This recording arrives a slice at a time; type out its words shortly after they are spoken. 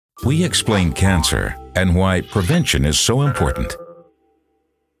we explain cancer and why prevention is so important.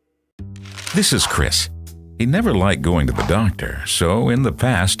 This is Chris. He never liked going to the doctor, so in the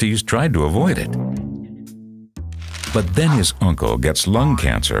past he's tried to avoid it. But then his uncle gets lung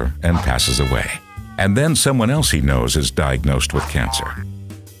cancer and passes away. And then someone else he knows is diagnosed with cancer.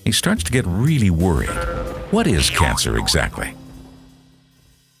 He starts to get really worried. What is cancer exactly?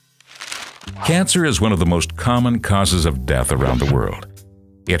 Cancer is one of the most common causes of death around the world.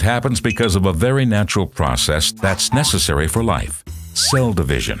 It happens because of a very natural process that's necessary for life: cell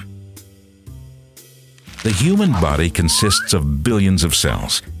division. The human body consists of billions of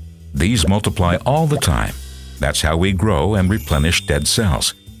cells. These multiply all the time. That's how we grow and replenish dead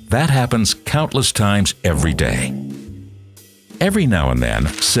cells. That happens countless times every day. Every now and then,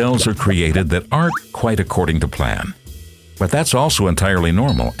 cells are created that aren't quite according to plan. But that's also entirely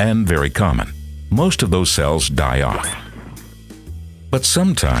normal and very common. Most of those cells die off. But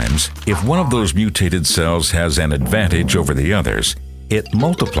sometimes, if one of those mutated cells has an advantage over the others, it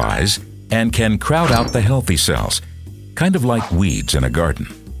multiplies and can crowd out the healthy cells, kind of like weeds in a garden.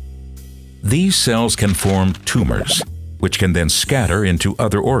 These cells can form tumors, which can then scatter into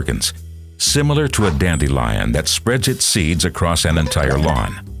other organs, similar to a dandelion that spreads its seeds across an entire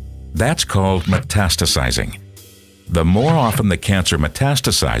lawn. That's called metastasizing. The more often the cancer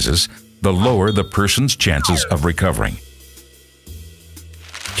metastasizes, the lower the person's chances of recovering.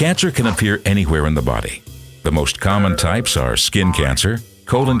 Cancer can appear anywhere in the body. The most common types are skin cancer,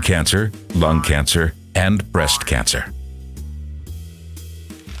 colon cancer, lung cancer, and breast cancer.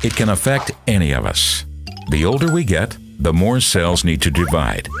 It can affect any of us. The older we get, the more cells need to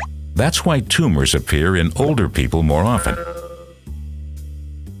divide. That's why tumors appear in older people more often.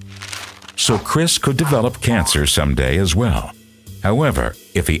 So Chris could develop cancer someday as well. However,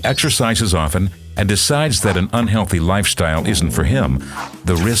 if he exercises often and decides that an unhealthy lifestyle isn't for him,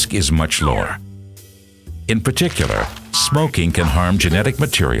 the risk is much lower. In particular, smoking can harm genetic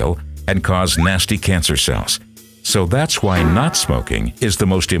material and cause nasty cancer cells. So that's why not smoking is the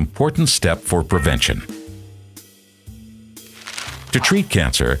most important step for prevention. To treat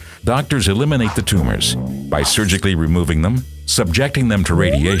cancer, doctors eliminate the tumors by surgically removing them, subjecting them to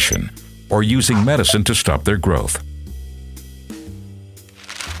radiation, or using medicine to stop their growth.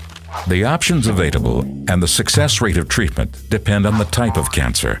 The options available and the success rate of treatment depend on the type of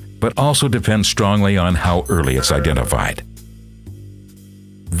cancer, but also depend strongly on how early it's identified.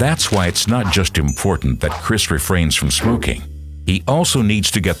 That's why it's not just important that Chris refrains from smoking. He also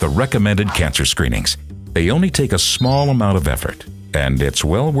needs to get the recommended cancer screenings. They only take a small amount of effort, and it's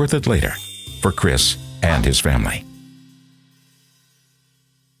well worth it later for Chris and his family.